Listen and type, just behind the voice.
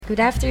Good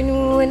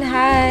afternoon.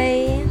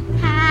 Hi.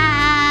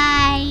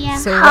 Hi.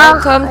 So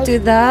welcome to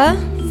the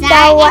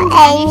Zara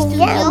and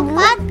Studio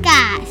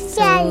Podcast.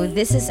 So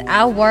this is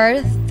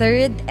our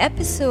third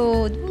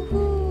episode.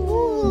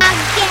 Woohoo.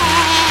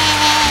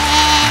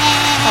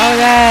 All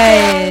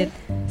right.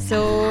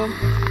 So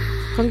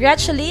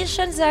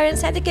congratulations, Zara and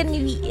Sandy. Can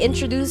we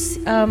introduce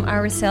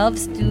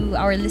ourselves to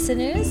our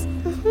listeners?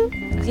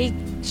 Okay.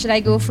 Should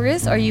I go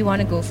first or you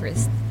want to go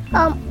first?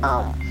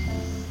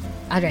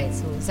 Alright,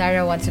 so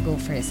Zara wants to go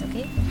first,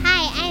 okay?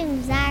 Hi, I'm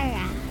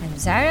Zara. I'm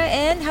Zara,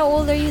 and how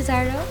old are you,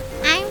 Zara?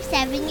 I'm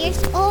 7 years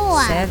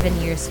old. 7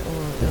 years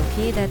old.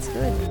 Okay, that's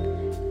good.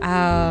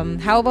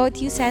 How about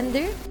you,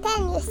 Sander?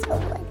 10 years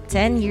old.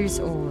 10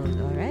 years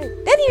old. Alright.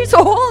 10 years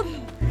old?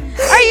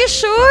 Are you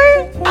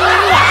sure?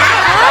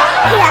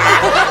 Yeah.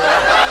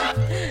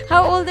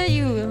 How old are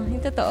you?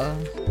 Yung totoo.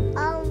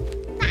 5.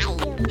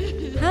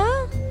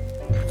 Huh?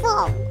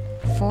 4.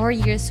 4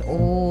 years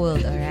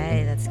old.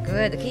 Alright, that's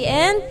good. Okay,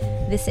 and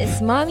this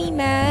is Mommy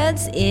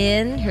Mads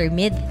in her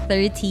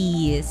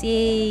mid-30s.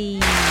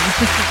 Yay!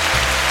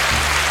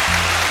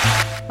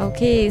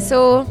 Okay,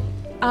 so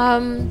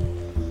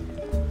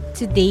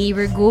today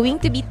we're going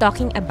to be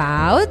talking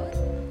about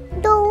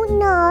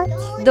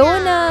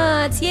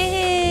donuts.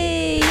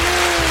 Yay!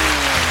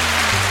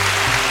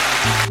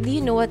 Do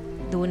you know what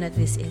donut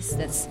this is?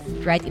 That's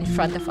right in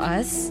front of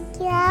us.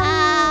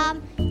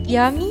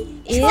 Yummy?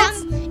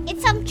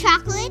 It's some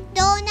chocolate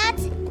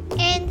donuts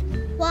and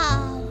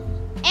wow.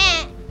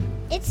 And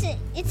it's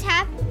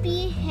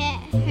happy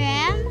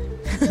ham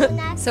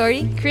donuts.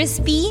 Sorry,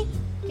 crispy?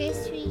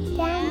 Crispy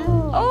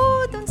ham.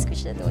 Oh, don't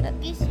squish the donut.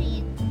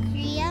 Crispy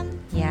cream.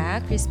 Yeah,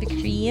 Krispy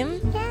Kreme.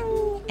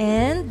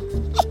 And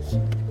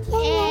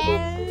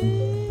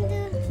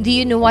do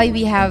you know why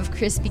we have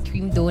Krispy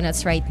Kreme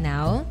donuts right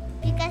now?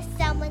 Because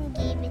someone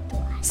gave it to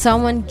us.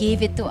 Someone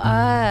gave it to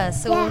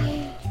us. So,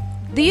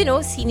 do you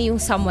know sino yung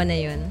someone na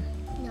yun?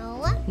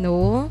 No.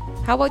 No?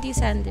 How about you,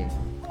 Sander?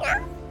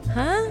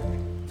 Huh?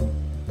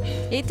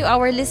 Okay, to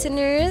our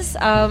listeners,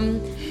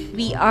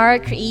 we are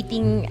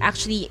creating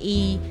actually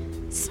a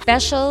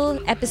special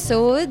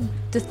episode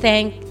to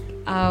thank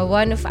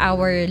one of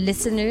our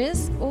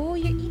listeners. Oh,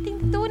 you're eating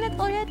the donut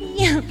already.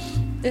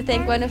 To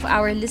thank one of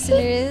our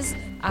listeners.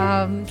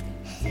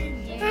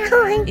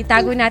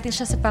 Itago natin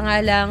siya sa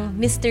pangalang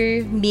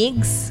Mr.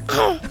 Migs.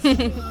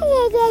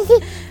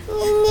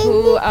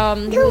 who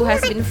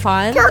has been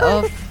fond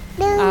of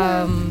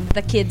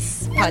the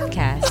kids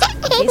podcast.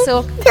 Okay,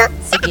 so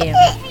sige.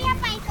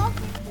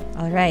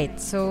 Alright,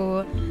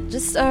 so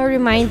just a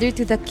reminder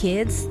to the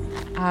kids,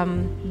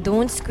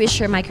 don't squish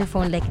your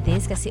microphone like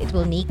this kasi it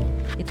will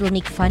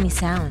make funny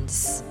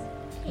sounds.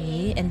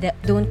 Okay, and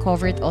don't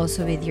cover it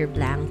also with your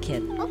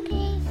blanket.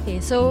 Okay,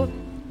 so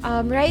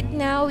right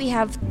now we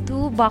have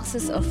 2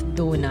 boxes of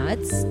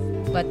donuts,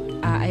 but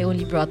I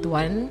only brought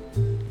one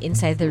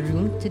inside the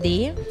room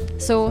today.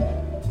 So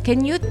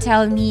can you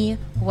tell me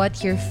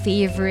what your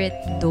favorite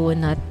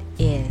donut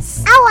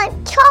is? I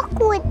want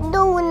chocolate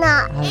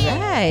donut.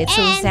 Alright,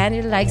 so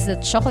Xander likes the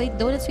chocolate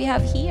donuts we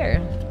have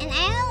here. And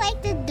I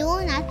like the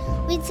donut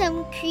with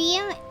some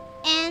cream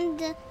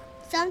and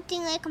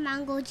something like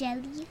mango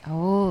jelly.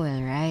 Oh,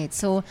 alright.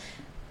 So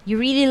you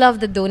really love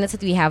the donuts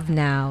that we have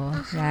now,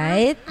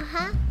 right?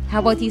 How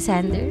about you,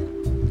 Sander?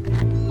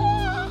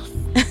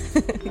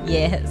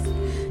 Yes.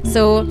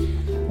 So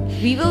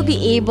we will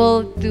be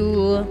able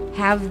to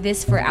have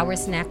this for our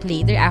snack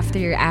later after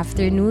your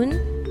afternoon.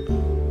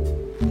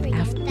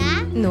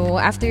 No,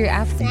 after your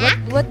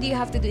what do you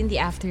have to do in the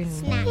afternoon?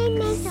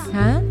 Snacks.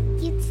 Huh?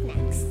 Eat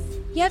snacks.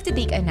 You have to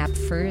take a nap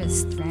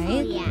first,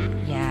 right? Oh, yeah.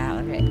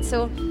 Yeah, alright.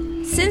 So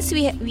since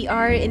we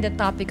are in the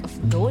topic of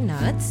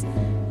donuts,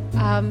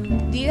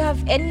 do you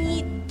have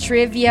any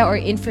trivia or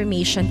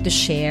information to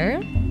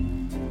share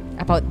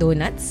about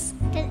donuts?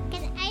 Can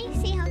I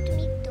say how to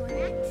make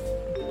donuts?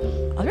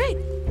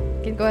 Alright,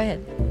 you can go ahead.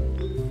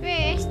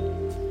 First,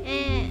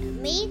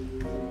 make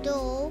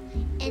dough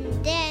and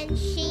then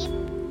shape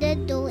the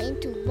dough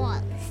into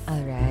balls.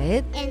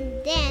 Alright.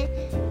 And then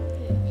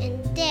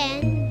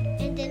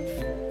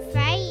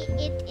fry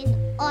it in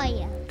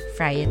oil.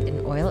 Fry it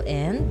in oil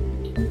and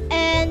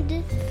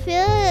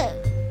fill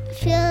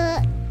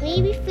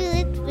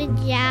it with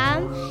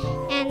jam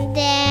and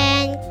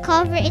then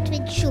cover it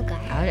with sugar.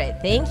 Alright,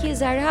 thank you,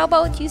 Zara. How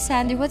about you,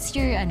 Sander? What's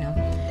your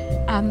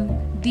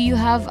do you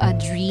have a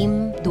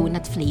dream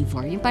donut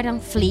flavor? Yung parang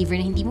flavor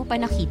na hindi mo pa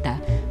nakita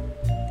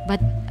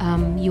but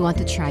you want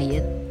to try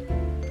it?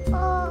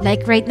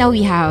 Like right now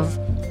we have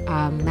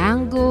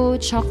mango,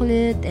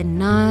 chocolate, and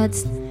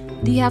nuts.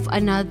 Do you have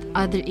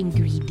other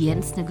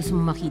ingredients na gusto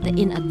mo makita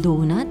in a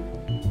donut?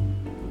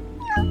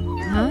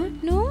 Huh?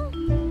 No?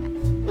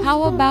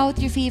 How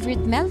about your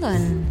favorite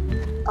melon?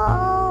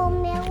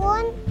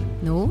 Melon?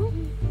 No?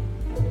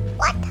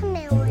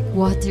 Watermelon.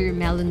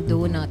 Watermelon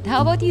donut.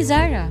 How about you,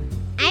 Zara?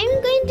 I'm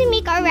going to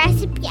make a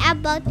recipe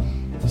about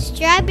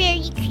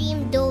strawberry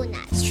cream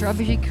donuts.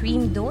 Strawberry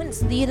cream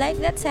donuts. Do you like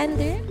that,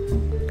 Sander?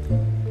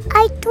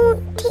 I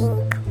don't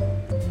think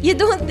You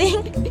don't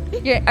think?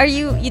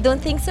 You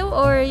don't think so,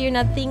 or you're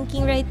not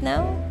thinking right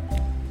now?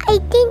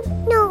 I think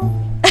no.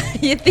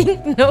 You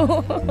think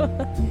no?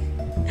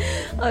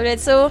 Alright,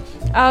 so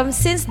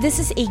since this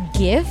is a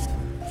gift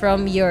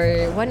from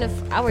one of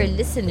our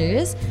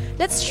listeners,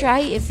 let's try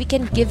if we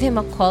can give him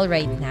a call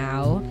right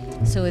now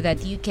so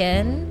that you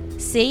can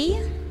say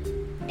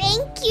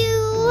Thank you.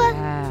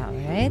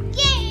 alright.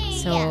 Yay.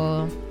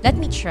 So let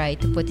me try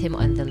to put him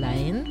on the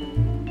line.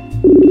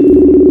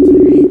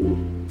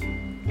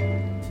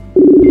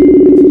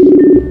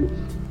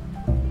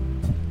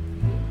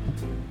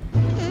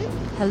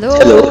 Hello.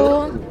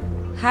 Hello.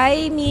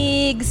 Hi,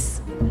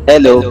 Migs.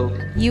 Hello.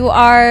 You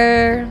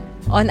are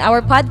on our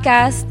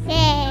podcast.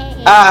 Yay.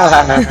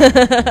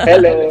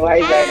 Hello. Hi,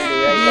 Sandy.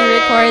 We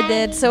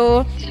recorded.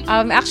 So,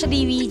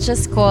 actually, we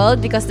just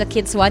called because the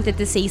kids wanted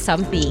to say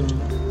something.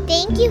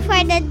 Thank you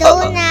for the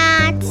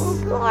donuts.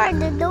 For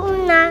the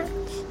donuts.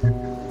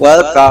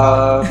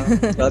 Welcome.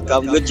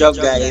 Welcome. Good job,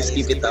 guys.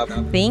 Keep it up.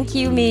 Thank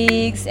you,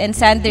 Migs. And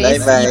Sander is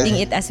Bye-bye. eating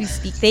it as we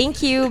speak.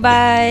 Thank you.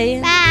 Bye.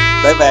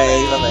 Bye.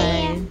 Bye-bye.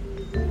 Bye-bye.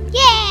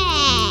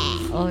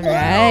 Yeah.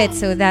 Alright.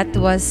 So, that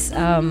was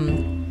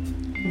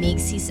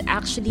Migs. He's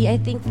actually, I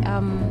think,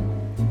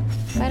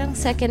 parang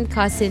second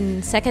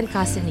cousin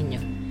ninyo.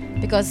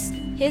 Because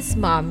his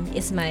mom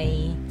is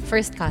my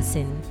first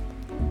cousin.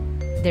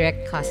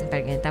 Direct cousin,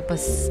 parang ganyan.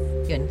 Tapos,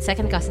 yun,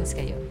 second cousins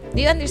kayo.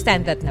 Do you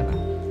understand that na ba?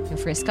 Yung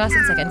first cousin,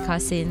 second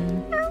cousin.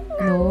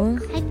 No?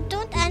 I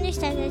don't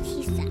understand that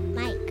he's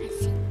my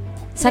cousin.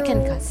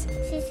 Second cousin.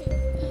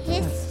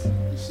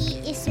 He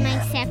is my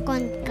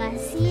second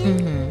cousin.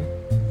 Mm-hmm.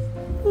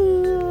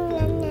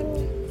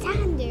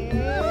 Sander.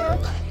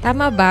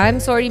 Tama ba?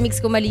 I'm sorry,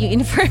 mix ko mali yung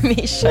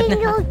information.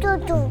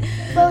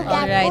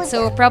 Alright,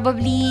 so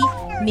probably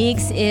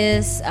Mix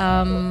is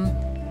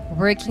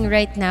working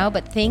right now,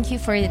 but thank you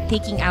for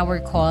taking our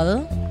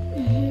call.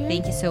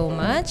 Thank you so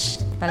much.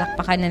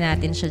 Palakpakan na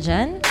natin siya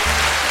dyan.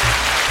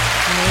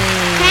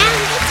 Yay.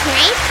 It's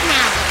nice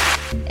now.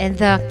 And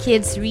the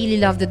kids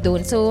really love the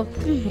donut. So,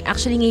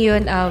 actually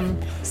ngayon,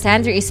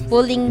 Sandra is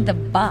pulling the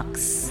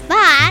box.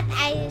 But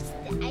I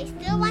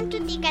still want to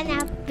take a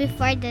nap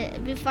before I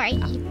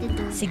eat the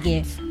donut.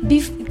 Sige.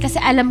 Kasi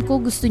alam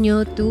ko gusto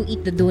nyo to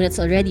eat the donuts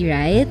already,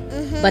 right?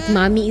 But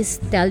mommy is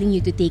telling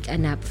you to take a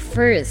nap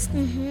first.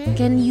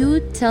 Can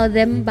you tell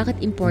them bakit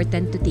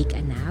important to take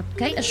a nap?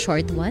 Kahit a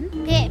short one?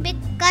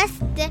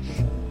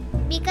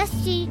 Because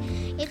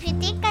if you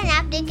take a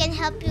nap, they can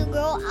help you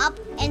grow up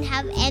and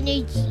have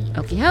energy.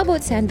 Okay, how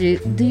about Sandra?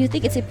 Do you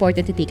think it's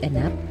important to take a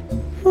nap?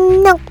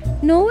 No.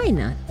 No, why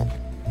not?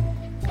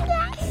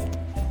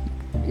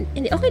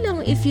 Hindi, okay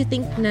lang if you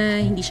think na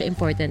hindi siya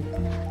important.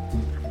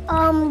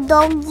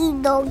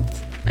 Doggy.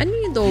 Ano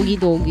yung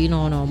doggy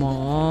na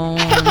naman?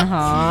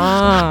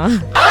 Ha?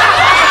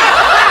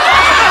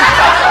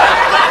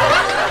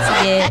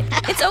 Sige,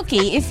 it's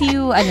okay if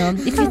you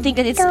think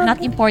that it's not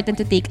important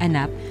to take a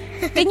nap.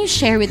 Can you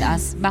share with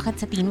us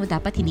bakit sa tingin mo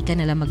dapat hindi ka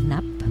nalang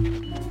mag-nap?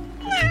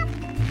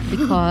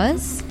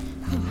 Because?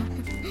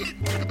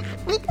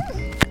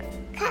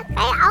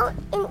 I out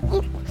and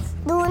eat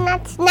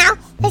donuts now.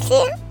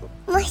 Kasi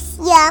mas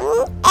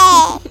yummy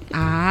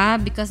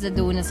Because the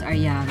donuts are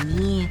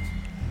yummy.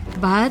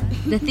 But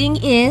the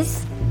thing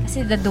is,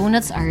 kasi the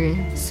donuts are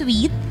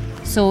sweet.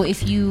 So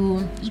if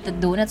you eat the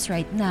donuts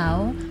right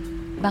now,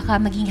 baka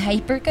maging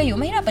hyper kayo.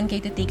 Mahirapan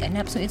kayo to take a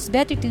nap. So it's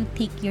better to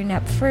take your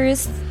nap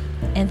first.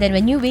 And then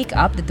when you wake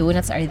up, the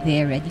donuts are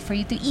there ready for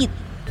you to eat.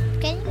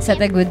 Is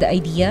that a good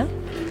idea?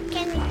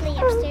 Can we play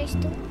upstairs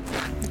too?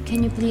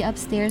 Can you play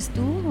upstairs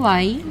too?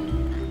 Why?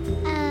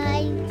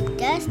 I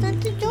just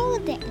want to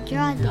draw there.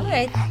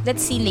 Alright,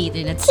 let's see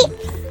later. Let's see.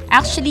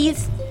 Actually,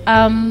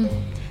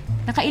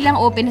 nakailang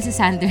open na si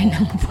Sander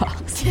ng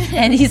box.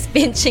 And he's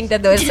pinching the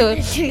door. So,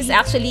 he's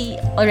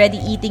actually already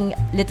eating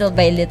little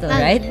by little,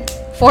 right?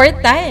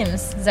 4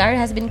 times. Zara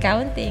has been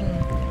counting.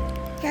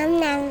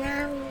 Nom.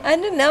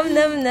 Ano,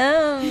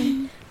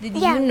 nam. Did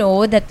you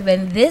know that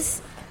when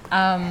this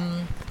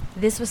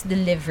was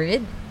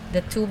delivered,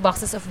 the 2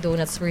 boxes of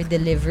donuts were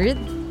delivered,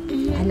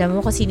 alam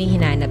mo kung sino yung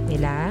hinanap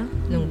nila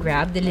nung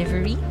Grab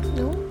delivery?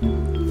 No.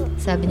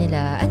 Sabi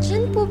nila,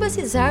 andyan po ba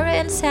si Zara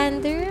and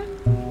Sander?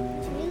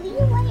 Really?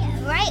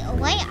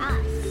 Why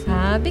us?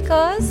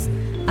 Because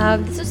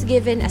this was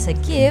given as a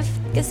gift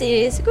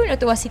kasi siguro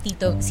natuwa si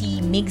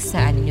Migs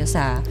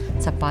sa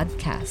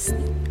podcast.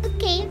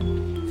 Okay.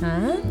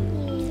 Huh?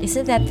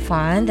 Isn't that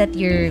fun that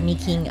you're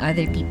making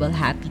other people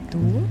happy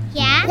too?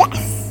 Yeah?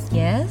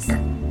 Yes?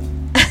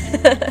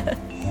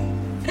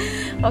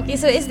 Okay,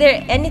 so is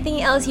there anything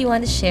else you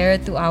want to share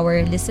to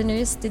our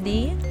listeners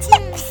today?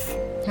 Chips.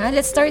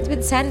 Let's start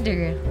with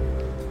Sander.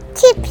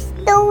 Chips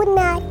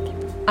donut.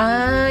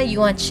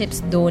 You want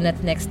chips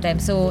donut next time.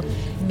 So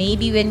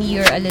maybe when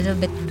you're a little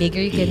bit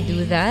bigger, you can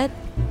do that.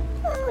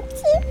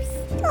 Chips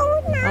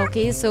donut.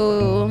 Okay,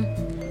 so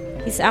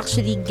he's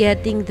actually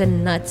getting the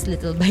nuts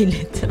little by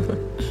little.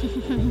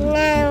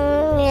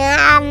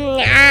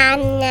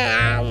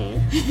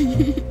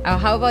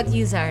 How about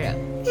you, Zara?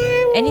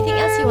 Anything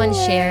else you want to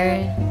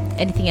share?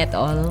 Anything at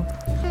all?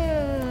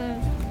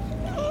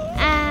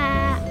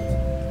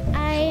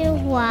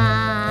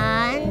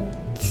 want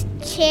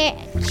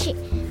cherry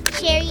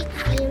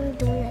cream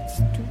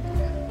donuts too.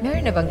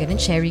 Meron na bang ganun?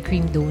 Cherry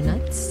cream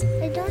donuts?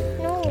 I don't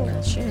know.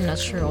 Not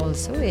sure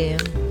also eh.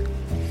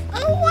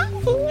 Oh, wow.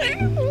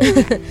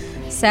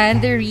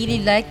 Sander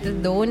really liked the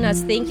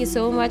donuts. Thank you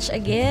so much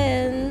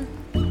again.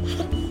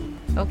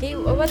 Okay,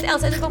 what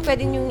else? Ano pang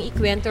pwede niyong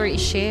ikwento or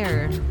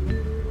i-share?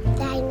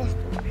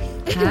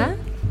 Dinosaurs. Ha?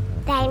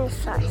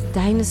 Dinosaurs.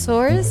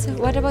 Dinosaurs?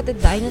 What about the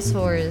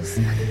dinosaurs?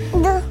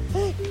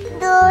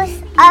 Those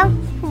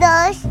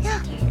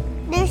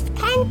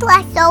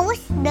Cantosaurus,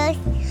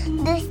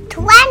 those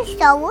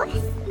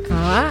Tyrannosaurus.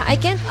 I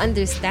can't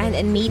understand,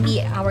 and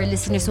maybe our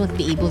listeners won't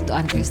be able to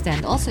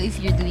understand. Also, if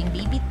you're doing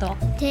baby talk.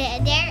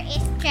 There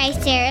is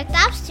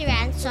Triceratops,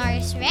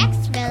 Tyrannosaurus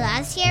Rex,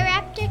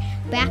 Velociraptor,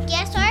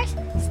 Brachiosaurus,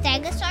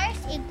 Stegosaurus,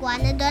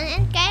 Iguanodon,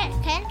 and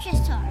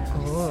Kentrosaurus.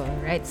 Oh,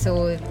 right.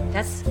 So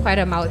that's quite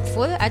a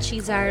mouthful,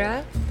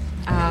 Achizara.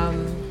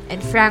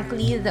 And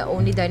frankly, the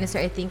only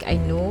dinosaur I think I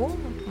know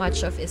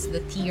much of is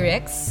the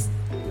T-Rex.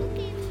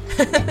 Okay.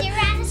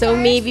 So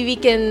maybe we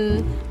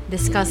can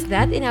discuss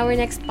that in our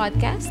next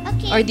podcast.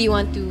 Okay. Or do you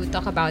want to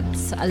talk about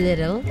a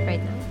little right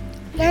now?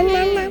 Yummy,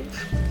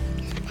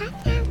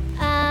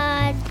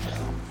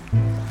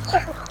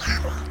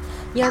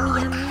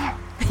 yummy.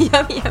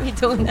 Yummy, yummy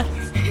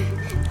donuts.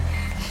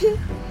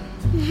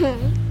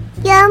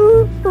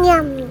 Yum,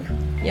 yum.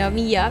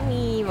 Yummy,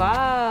 yummy.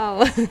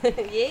 Wow.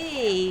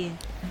 Yay.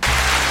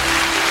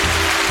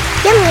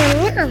 Yum, yum,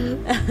 yum.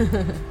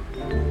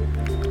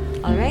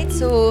 All right.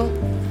 So,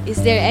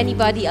 is there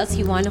anybody else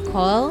you want to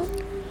call?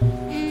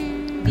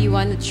 Do you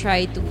want to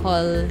try to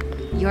call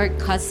your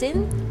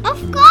cousin? Of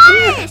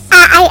course.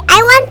 I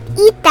want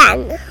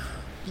Ethan.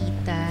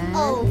 Ethan.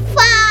 Oh,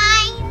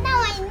 fine. No,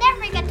 I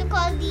never get to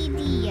call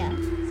Didi.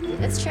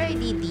 Let's try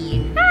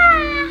Didi.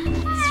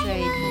 Let's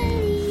try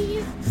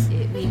Didi.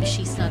 Maybe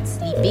she's not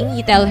sleeping.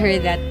 You tell her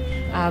that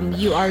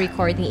you are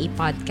recording a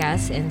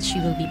podcast and she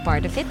will be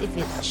part of it if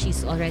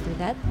she's all right with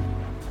that.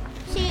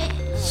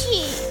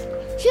 She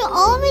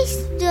always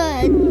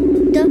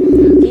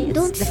Okay,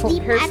 don't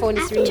sleep her at phone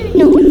is ringing.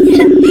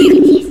 afternoon.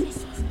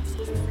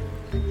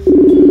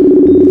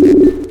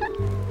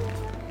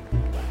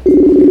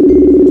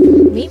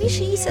 Maybe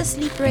she's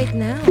asleep right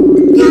now. I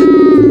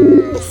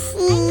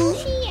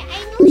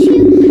know she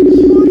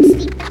won't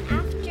sleep at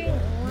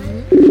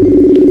afternoon.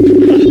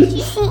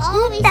 She's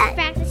always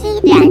practicing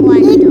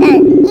taekwondo.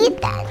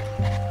 Ethan.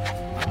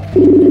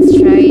 Let's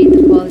try to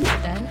call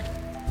Ethan.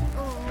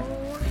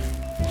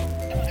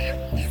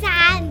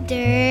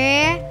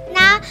 Sander,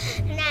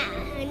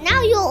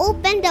 now you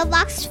open the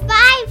box 5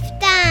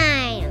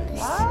 times.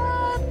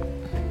 What?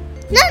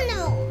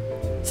 No,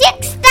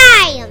 6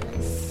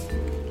 times.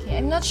 Okay,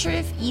 I'm not sure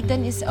if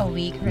Ethan is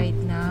awake right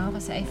now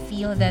because I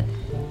feel that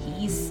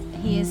he is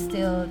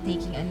still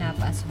taking a nap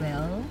as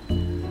well.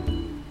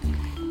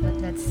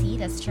 But let's see,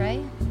 let's try.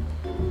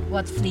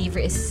 What flavor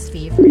is his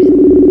favorite?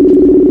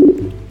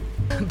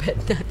 Bet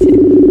natin.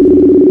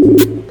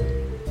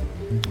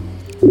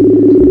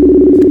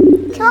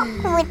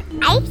 Chocolate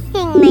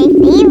icing, my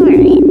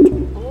favorite.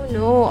 Oh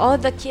no, all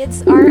the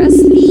kids are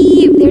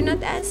asleep. They're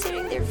not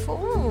answering their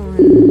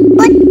phone.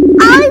 But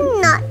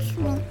I'm not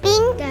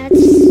sleeping.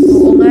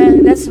 Oo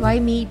nga, that's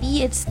why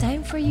maybe it's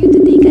time for you to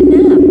take a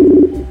nap.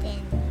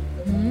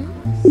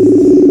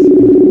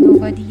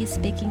 Nobody is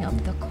picking up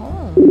the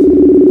call.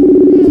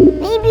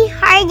 Maybe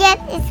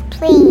Harriet is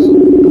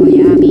playing. Oh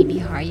yeah, maybe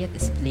Harriet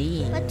is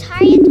playing. But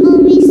Harriet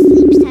always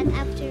sleeps at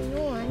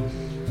afternoon,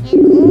 and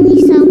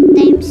only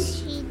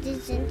sometimes she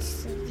doesn't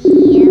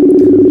sleep.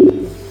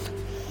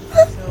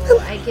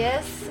 So I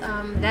guess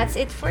that's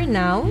it for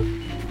now.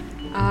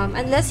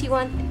 Unless you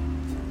want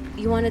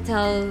to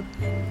tell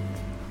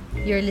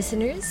your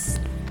listeners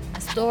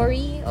a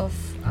story of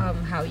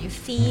how you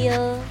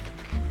feel,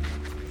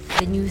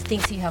 the new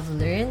things you have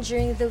learned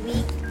during the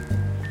week.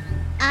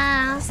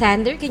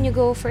 Sander, can you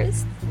go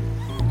first?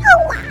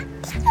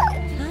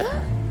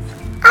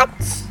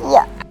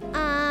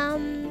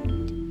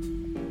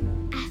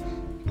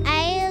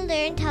 I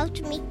learned how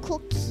to make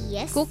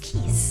cookies.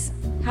 Cookies.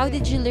 How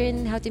did you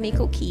learn how to make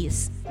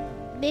cookies?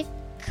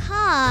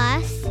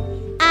 Because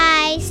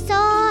I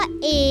saw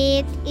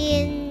it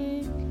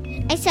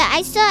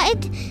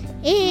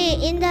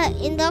in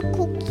the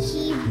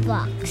cookie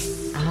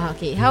box.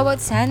 Okay. How about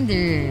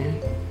Sander?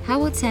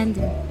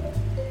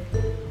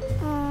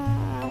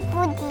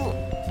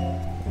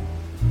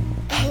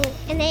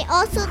 And I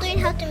also learned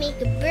how to make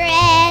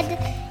bread.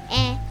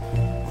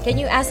 Can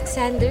you ask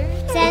Sander?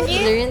 Sander? If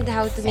he learned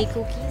how to make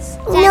cookies?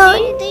 No.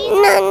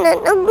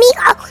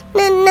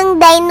 Make ng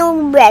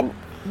dino bread.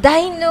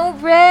 Dino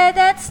bread.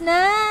 That's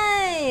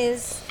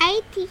nice.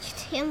 I teach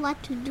him what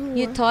to do.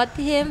 You taught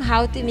him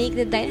how to make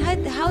the dino.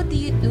 How do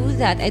you do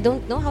that? I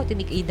don't know how to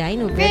make a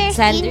dino bread. First,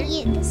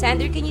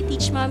 Sander, can you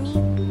teach mommy?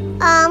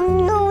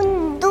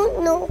 No,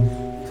 don't know.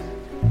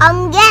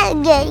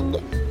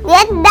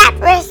 Get that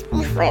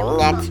recipe for me.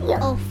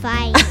 Oh,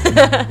 fine.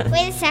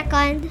 Wait a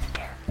second.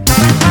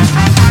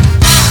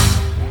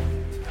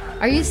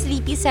 Are you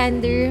sleepy,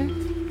 Sander?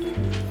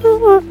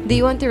 Do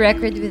you want to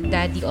record with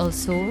Daddy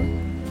also?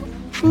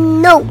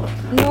 No.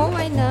 No,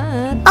 why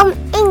not? I'm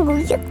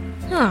angry.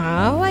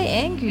 Why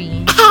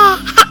angry?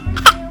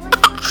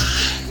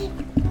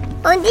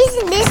 Oh, this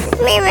is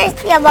my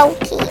recipe about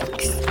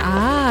cakes.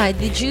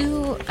 Did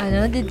you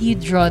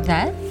draw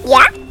that?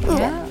 Yeah?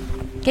 Yeah.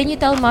 Can you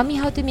tell Mommy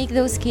how to make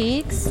those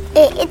cakes?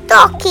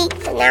 Ito,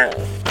 cake lang.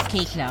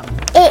 Cake lang.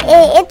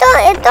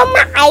 Ito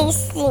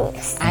ma-icing.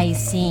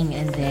 Icing,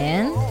 and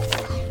then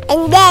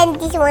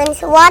This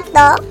one's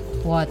water.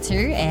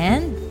 water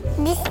and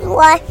This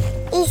one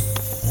is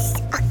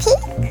a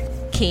cake.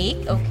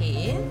 cake.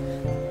 Okay.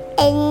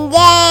 And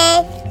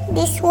then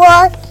this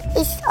one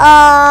is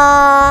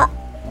oven.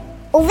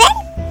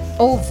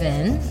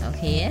 Oven.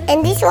 Okay.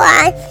 And this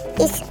one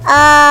is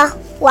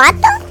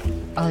water.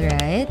 All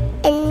right.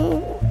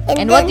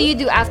 And What do you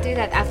do after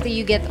that? After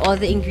you get all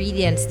the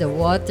ingredients, the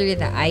water,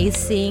 the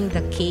icing,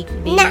 the cake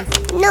base.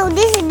 No,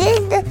 this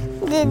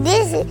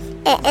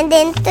and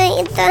then ito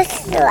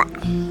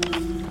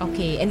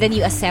Okay, and then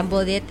you assemble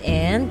it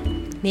and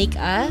make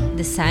a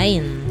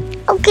design.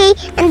 okay,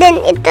 and then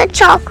ito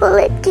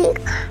chocolate cake.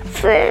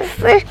 First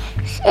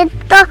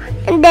ito,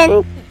 and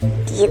then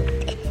ito,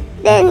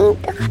 and then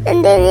ito,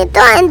 and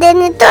then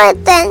ito, and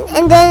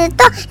then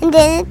ito, and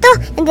then ito,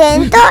 and then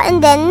ito, and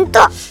then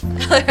ito.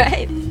 All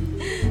right.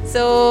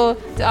 So,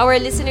 to our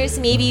listeners,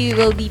 maybe we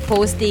will be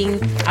posting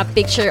a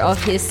picture of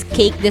his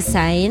cake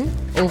design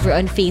over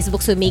on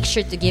Facebook. So, make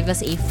sure to give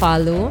us a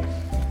follow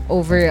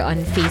over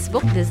on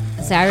Facebook, the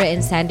Zara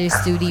and Sander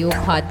Studio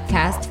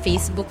podcast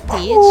Facebook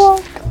page. All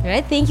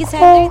right. Thank you,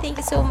 Sander.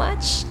 Thank you so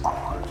much.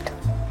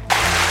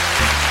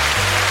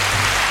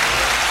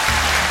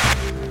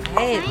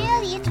 Right.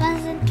 Finally, it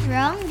wasn't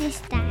wrong this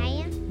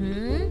time.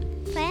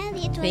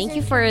 Finally, it wasn't. Thank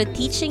you for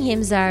teaching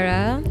him,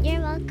 Zara. You're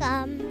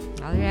welcome.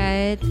 All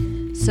right.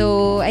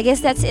 So, I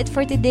guess that's it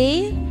for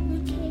today.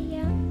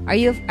 Okay, yeah.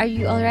 Are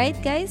you all right,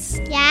 guys?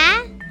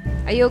 Yeah?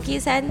 Are you okay,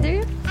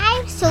 Sander?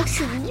 I'm so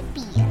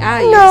sleepy.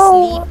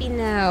 You're sleepy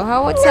now.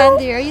 How about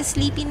Sander? Are you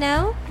sleepy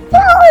now?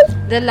 No.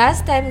 The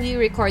last time we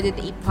recorded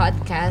a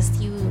podcast,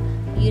 you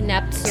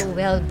napped so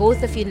well.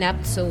 Both of you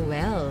napped so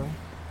well.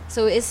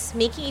 So is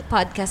making a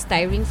podcast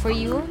tiring for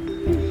you?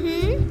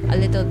 Mm-hmm. A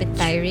little bit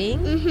tiring?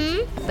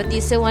 Mm-hmm. But do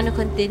you still want to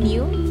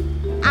continue? Maybe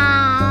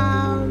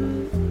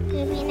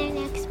in our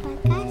next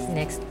podcast.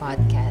 Next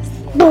podcast.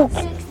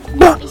 Next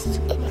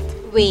episode.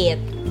 Wait.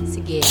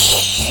 Sige.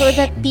 So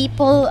that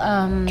people,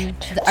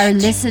 our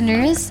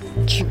listeners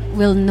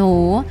will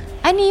know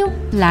ano yung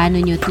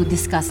plano nyo to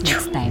discuss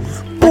next time.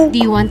 What do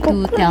you want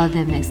to tell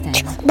them next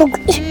time?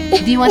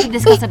 Do you want to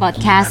discuss about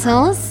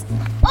castles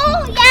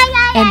Oh,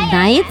 yeah. and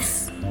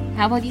knights?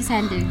 How about you,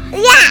 Sander?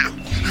 Yeah.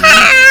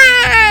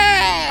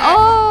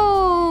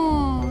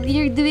 Oh,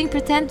 you're doing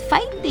pretend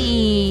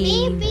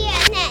fighting. Maybe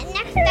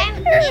next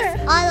time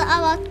is all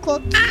about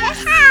cookies.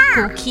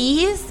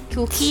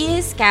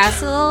 Cookies,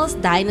 castles,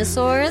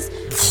 dinosaurs.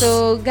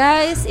 So,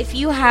 guys, if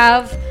you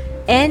have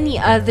any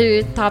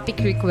other topic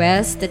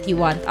requests that you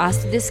want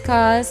us to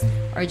discuss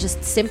or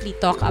just simply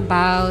talk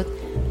about,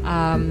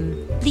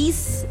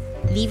 please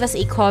leave us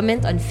a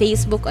comment on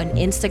Facebook, on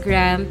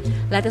Instagram.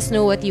 Let us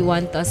know what you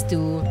want us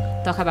to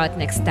talk about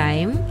next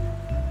time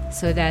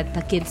so that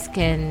the kids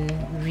can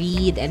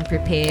read and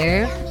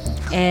prepare.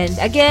 And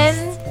again,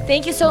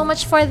 thank you so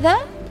much for the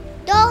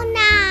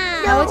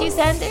donut. How about you,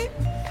 Sander?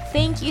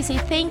 Thank you. Say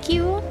thank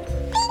you.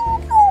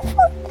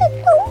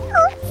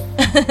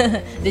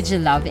 Did you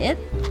love it?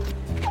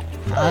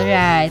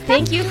 Alright.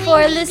 Thank you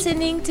for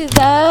listening to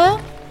the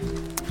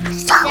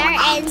Zara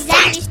and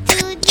Zara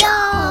Studio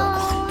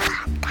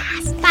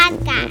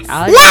podcast.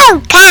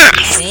 Alright.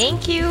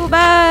 Thank you.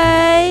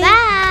 Bye. Bye.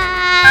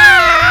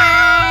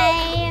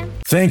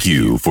 Thank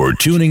you for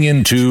tuning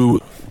in to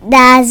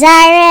The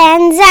Zara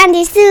and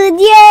Zandy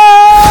Studio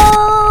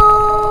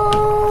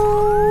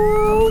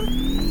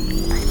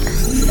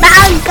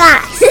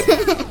podcast.